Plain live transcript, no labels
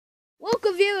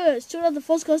welcome viewers to another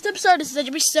Foscast episode. This is Edge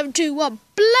 721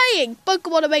 playing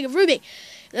Pokemon Omega Ruby.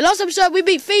 In the last episode we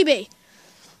beat Phoebe.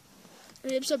 In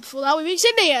the episode before that we beat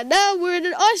Sydney, and now we're in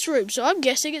an ice room, so I'm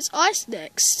guessing it's ice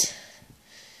next.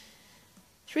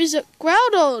 Which means that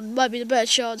Groudon might be the better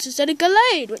chance instead of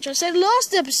Gallade, which I said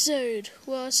last episode.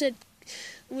 Well, I said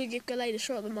we give Gallade a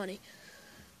shot at the money.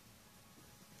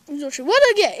 I'm not sure. What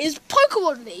I get is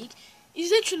Pokemon League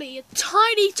is literally a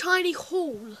tiny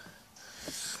hall.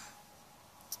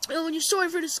 And when you're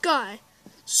soaring through the sky,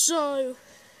 so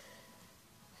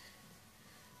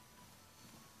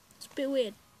it's a bit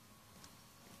weird.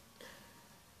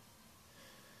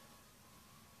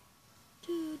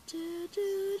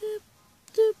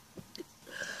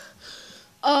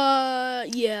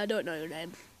 Yeah, I don't know your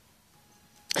name.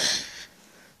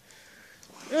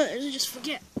 Let's just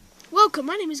forget. Welcome,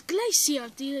 my name is Glacia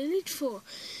of the Elite Four.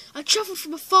 I travelled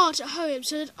from afar to home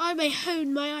so that I may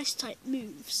hone my ice-type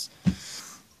moves.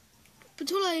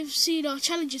 But all I have seen are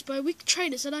challenges by weak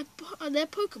trainers and their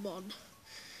Pokemon.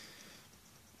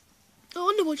 I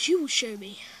wonder what you will show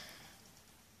me.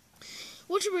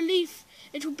 What a relief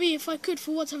it would be if I could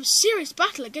for once have a serious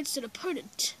battle against an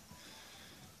opponent.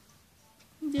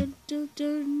 Dun dun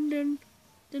dun dun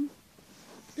dun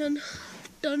dun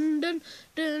dun dun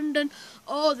dun dun.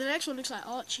 Oh, the next one looks like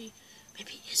Archie.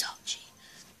 Maybe it is Archie.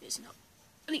 It's not.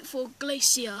 Elite Four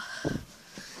Glacia.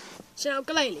 So now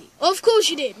Glalie. Of course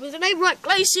you did. With a name like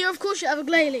Glacia, of course you have a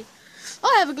Glalie.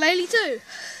 I have a Glalie too.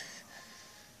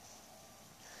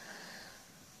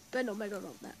 Better not Mega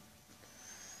Evolve that.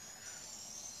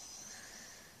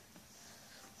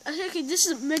 Okay, this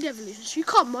isn't Mega Evolution, so you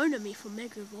can't moan at me for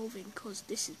Mega Evolving, because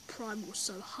this is Primal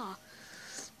so hard.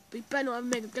 But you better not have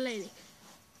Mega Glalie.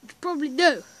 You probably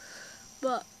do.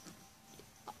 But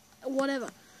whatever.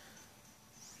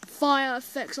 Fire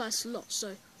affects ice a lot,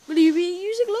 so will you be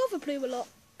using Lava Plume a lot?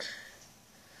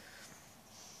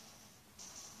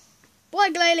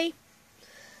 Bye, Glalie.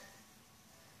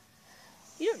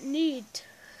 You don't need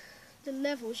the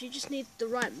levels, you just need the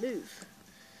right move.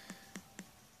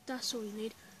 That's all you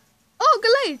need. Oh,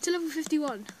 Gallade to level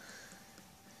 51.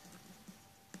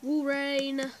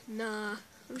 Walrein, nah.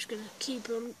 I'm just gonna keep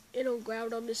on in on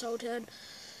Groudon this whole turn.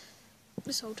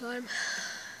 This whole time.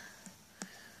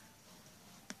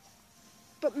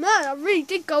 But man, I really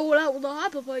did go all out with the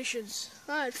hyper potions.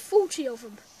 I had 40 of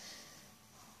them.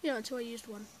 You know, until I used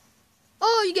one.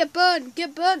 Oh, you get burned.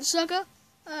 Get burnt, sucker.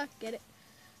 Ah, get it.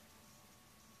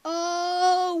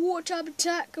 Oh, water type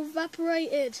attack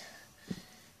evaporated.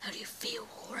 How do you feel,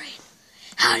 Walrein?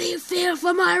 How do you feel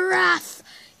for my wrath?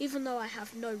 Even though I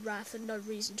have no wrath and no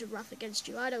reason to wrath against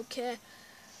you, I don't care.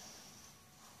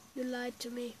 You lied to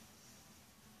me.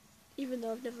 Even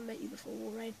though I've never met you before,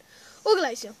 Walrein. Or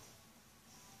Glacia.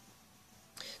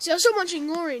 See, I saw Munching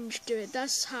Orange do it.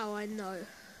 That's how I know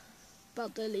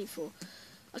about the Elite Four.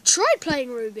 I tried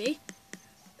playing Ruby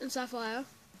and Sapphire.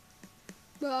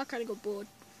 Well, I kind of got bored.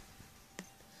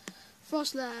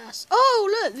 Frostlass.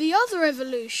 Oh, look, the other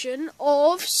evolution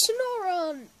of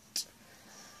Snorunt.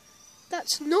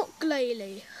 That's not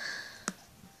Glalie.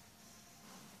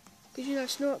 Because you know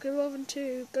Snorunt can evolve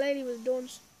into Glalie with a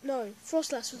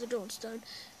Frostlass with a Dawnstone,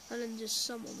 and then just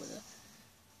someone with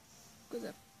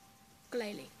a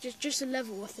Glalie. Just a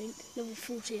level, I think. Level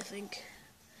 40, I think.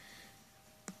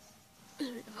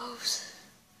 It evolves.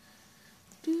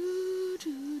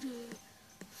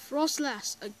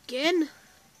 Frostlass again.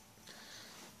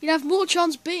 You'd have more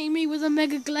chance beating me with a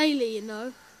Mega Glalie, you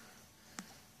know.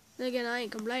 Then again, I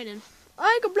ain't complaining.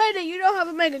 I ain't complaining, you don't have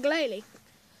a Mega Glalie.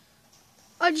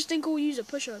 I just think all use are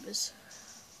pushovers.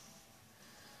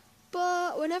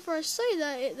 But whenever I say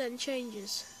that, it then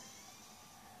changes.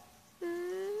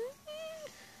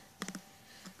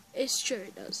 It's true,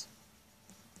 it does.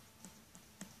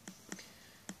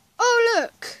 Oh,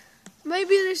 look!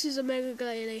 Maybe this is a Mega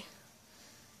Glalie.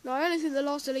 No, I only think the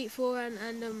last Elite Four and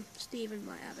Steven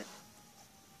might have it.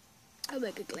 Oh,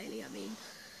 Mega Glalie, I mean.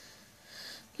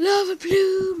 Lava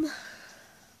Plume!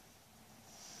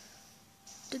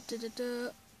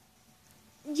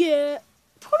 Yeah,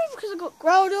 probably because I got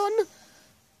Groudon.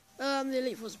 The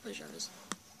Elite Fours are pushovers.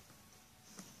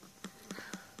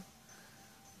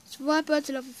 It's Viper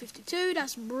to level 52,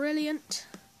 that's brilliant.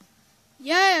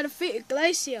 Yeah, I defeated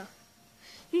Glacia.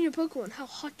 You and your Pokemon, how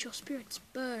hot your spirits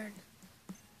burn.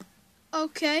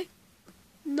 Okay,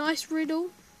 nice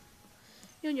riddle.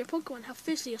 You and your Pokemon, how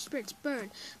fiercely your spirits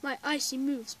burn. My icy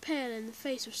moves pale in the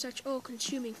face of such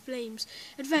all-consuming flames.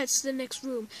 Advance to the next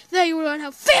room. There you will learn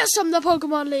how fearsome the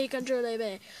Pokemon League can truly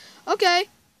be. Okay.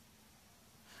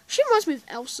 She reminds me of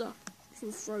Elsa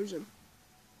from Frozen.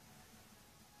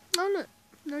 Oh, look.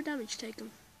 No damage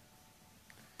taken.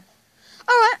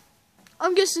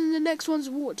 I'm guessing the next one's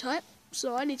a water type,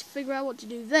 so I need to figure out what to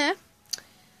do there.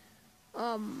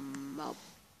 No,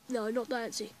 not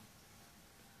Nancy.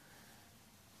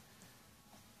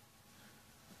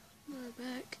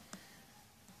 Back.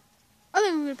 I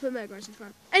think I'm going to put Megarize in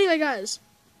front. Anyway, guys.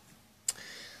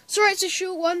 Sorry it's a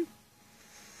short one.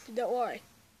 Don't worry.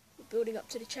 We're building up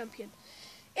to the champion.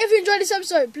 If you enjoyed this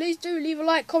episode, please do leave a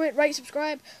like, comment, rate,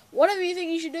 subscribe. Whatever you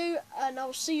think you should do. And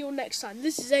I'll see you all next time.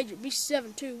 This is Agent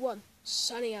B721.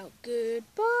 Signing out.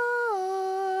 Goodbye.